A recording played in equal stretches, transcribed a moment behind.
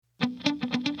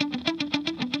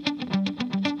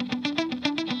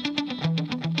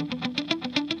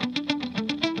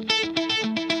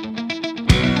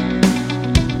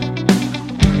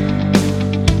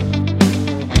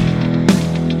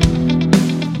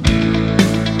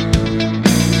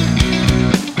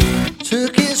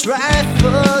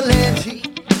rifle and he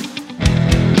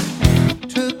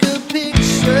took a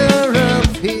picture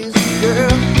of his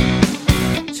girl,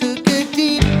 took a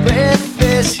deep breath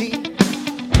as he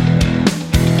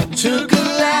took a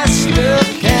last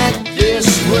look at this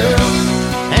world.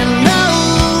 And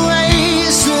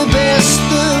always the best,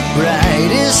 the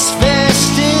brightest,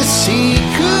 fastest he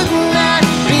could not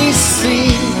be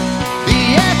seen. The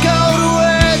echoed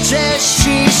words as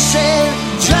she said,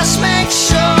 just make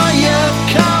sure you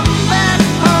come back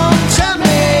home to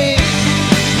me.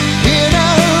 In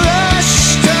a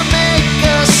rush to make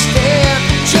a stand,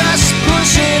 just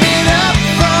pushing it up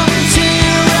from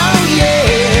zero,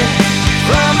 yeah.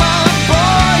 From a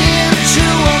boy into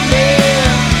a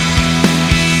man,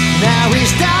 now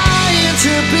he's dying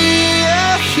to be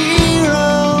a hero.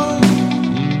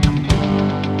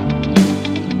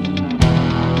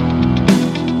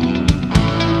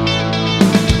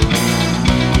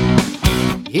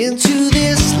 Into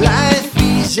this life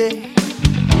easy,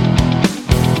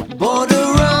 born to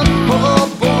run or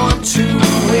born to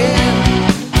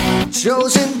win,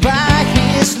 chosen by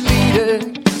his leaders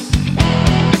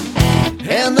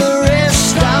and the